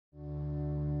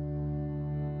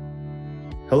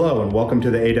Hello and welcome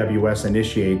to the AWS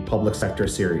Initiate Public Sector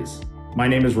Series. My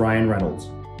name is Ryan Reynolds.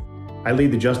 I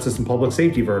lead the Justice and Public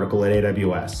Safety vertical at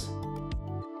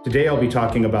AWS. Today I'll be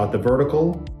talking about the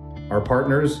vertical, our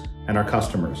partners, and our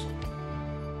customers.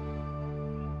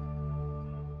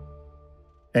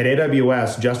 At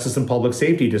AWS, Justice and Public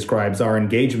Safety describes our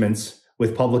engagements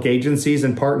with public agencies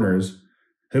and partners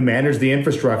who manage the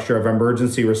infrastructure of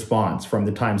emergency response from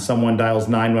the time someone dials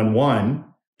 911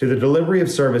 to the delivery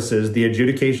of services, the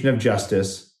adjudication of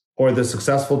justice, or the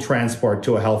successful transport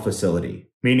to a health facility,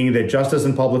 meaning that justice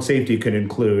and public safety could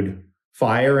include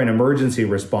fire and emergency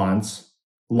response,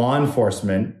 law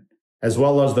enforcement, as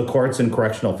well as the courts and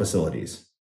correctional facilities.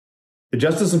 The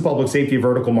justice and public safety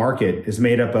vertical market is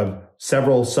made up of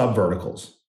several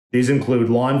sub-verticals. These include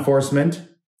law enforcement,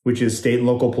 which is state and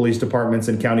local police departments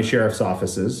and county sheriff's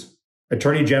offices,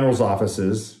 attorney general's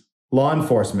offices, law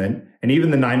enforcement, and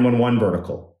even the 911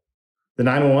 vertical. The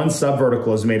 911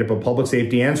 sub-vertical is made up of public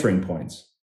safety answering points.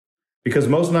 Because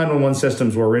most 911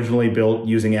 systems were originally built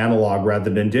using analog rather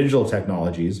than digital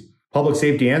technologies, public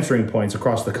safety answering points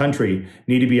across the country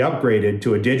need to be upgraded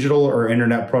to a digital or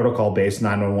internet protocol-based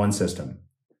 911 system.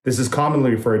 This is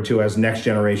commonly referred to as next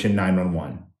generation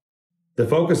 911. The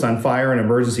focus on fire and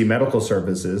emergency medical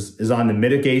services is on the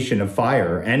mitigation of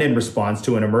fire and in response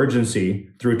to an emergency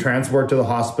through transport to the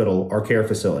hospital or care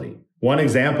facility. One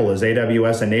example is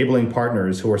AWS enabling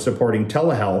partners who are supporting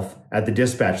telehealth at the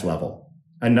dispatch level.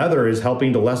 Another is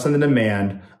helping to lessen the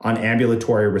demand on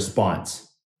ambulatory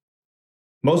response.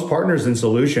 Most partners and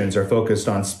solutions are focused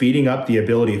on speeding up the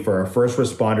ability for a first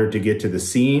responder to get to the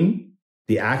scene,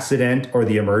 the accident, or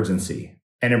the emergency,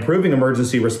 and improving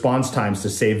emergency response times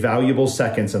to save valuable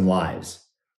seconds and lives.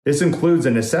 This includes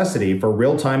a necessity for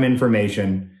real-time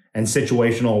information and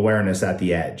situational awareness at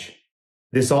the edge.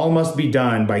 This all must be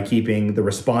done by keeping the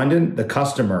respondent, the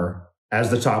customer,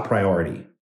 as the top priority.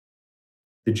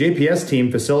 The JPS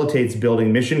team facilitates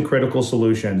building mission-critical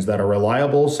solutions that are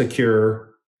reliable,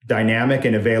 secure, dynamic,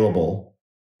 and available,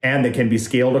 and that can be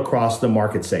scaled across the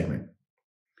market segment.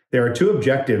 There are two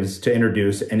objectives to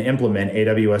introduce and implement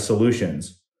AWS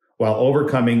solutions while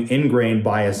overcoming ingrained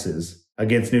biases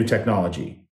against new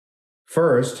technology.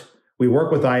 First, we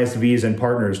work with ISVs and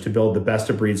partners to build the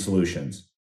best-of-breed solutions.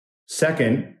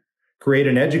 Second, create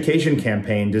an education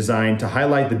campaign designed to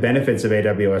highlight the benefits of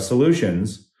AWS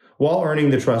solutions while earning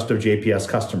the trust of JPS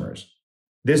customers.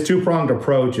 This two-pronged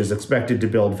approach is expected to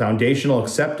build foundational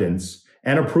acceptance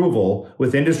and approval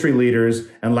with industry leaders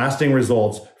and lasting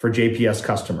results for JPS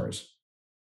customers.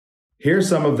 Here's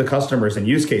some of the customers and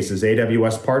use cases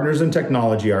AWS partners and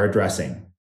technology are addressing.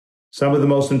 Some of the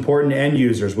most important end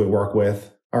users we work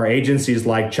with are agencies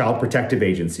like child protective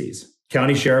agencies,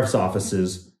 county sheriff's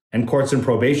offices, and courts and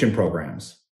probation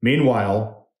programs.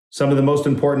 Meanwhile, some of the most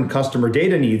important customer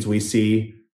data needs we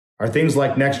see are things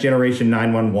like next generation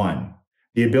 911,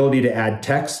 the ability to add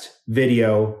text,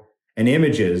 video, and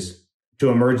images to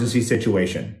emergency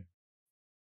situation.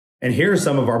 And here are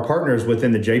some of our partners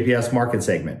within the JPS market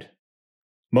segment.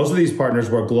 Most of these partners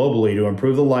work globally to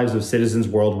improve the lives of citizens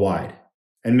worldwide,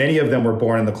 and many of them were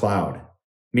born in the cloud,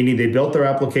 meaning they built their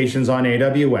applications on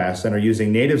AWS and are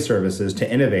using native services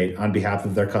to innovate on behalf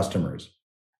of their customers.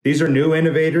 These are new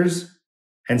innovators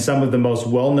and some of the most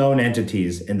well-known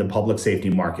entities in the public safety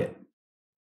market.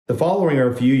 The following are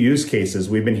a few use cases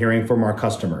we've been hearing from our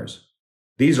customers.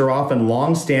 These are often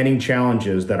long-standing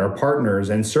challenges that our partners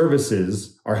and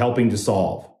services are helping to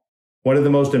solve. One of the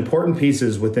most important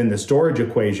pieces within the storage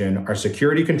equation are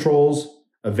security controls,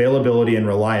 availability, and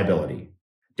reliability.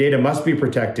 Data must be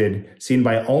protected, seen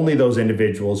by only those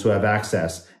individuals who have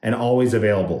access and always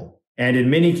available. And in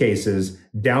many cases,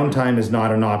 downtime is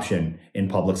not an option in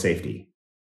public safety.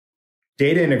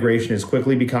 Data integration is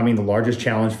quickly becoming the largest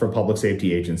challenge for public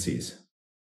safety agencies.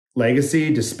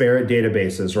 Legacy, disparate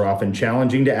databases are often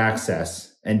challenging to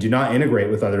access and do not integrate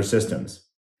with other systems.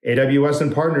 AWS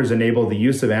and partners enable the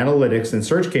use of analytics and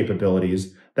search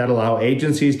capabilities that allow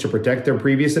agencies to protect their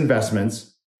previous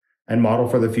investments and model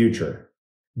for the future.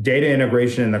 Data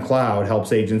integration in the cloud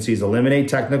helps agencies eliminate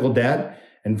technical debt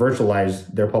and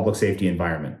virtualize their public safety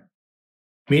environment.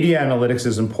 Media analytics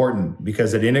is important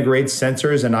because it integrates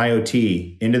sensors and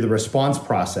IoT into the response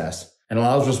process and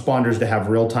allows responders to have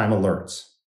real-time alerts.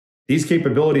 These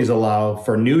capabilities allow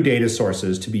for new data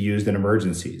sources to be used in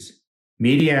emergencies.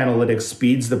 Media analytics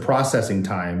speeds the processing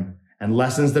time and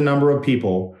lessens the number of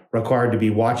people required to be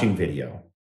watching video.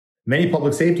 Many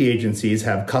public safety agencies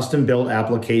have custom-built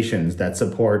applications that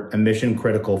support a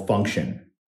mission-critical function.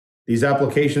 These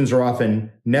applications are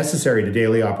often necessary to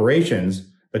daily operations,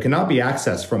 but cannot be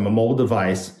accessed from a mobile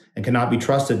device and cannot be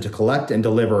trusted to collect and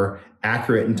deliver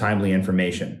accurate and timely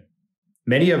information.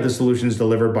 Many of the solutions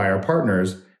delivered by our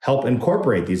partners help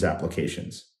incorporate these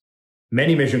applications.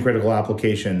 Many mission-critical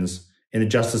applications in the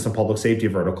justice and public safety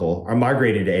vertical are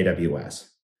migrating to AWS.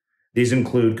 These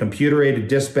include computer-aided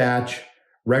dispatch,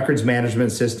 records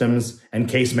management systems, and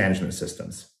case management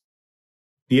systems.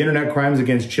 The Internet crimes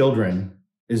against children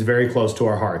is very close to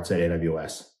our hearts at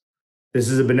AWS. This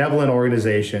is a benevolent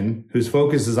organization whose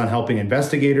focus is on helping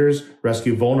investigators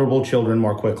rescue vulnerable children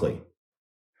more quickly.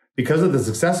 Because of the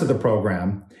success of the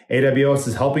program, AWS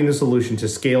is helping the solution to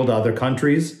scale to other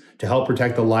countries to help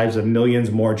protect the lives of millions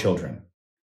more children.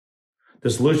 The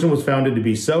solution was founded to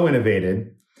be so innovative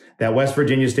that West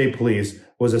Virginia State Police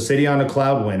was a City on a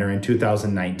Cloud winner in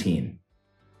 2019.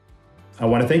 I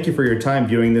want to thank you for your time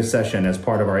viewing this session as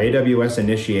part of our AWS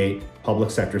Initiate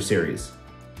Public Sector series.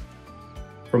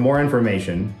 For more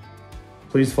information,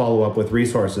 please follow up with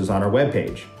resources on our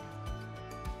webpage.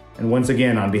 And once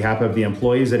again, on behalf of the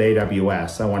employees at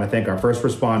AWS, I want to thank our first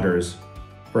responders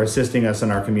for assisting us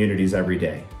in our communities every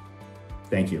day.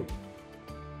 Thank you.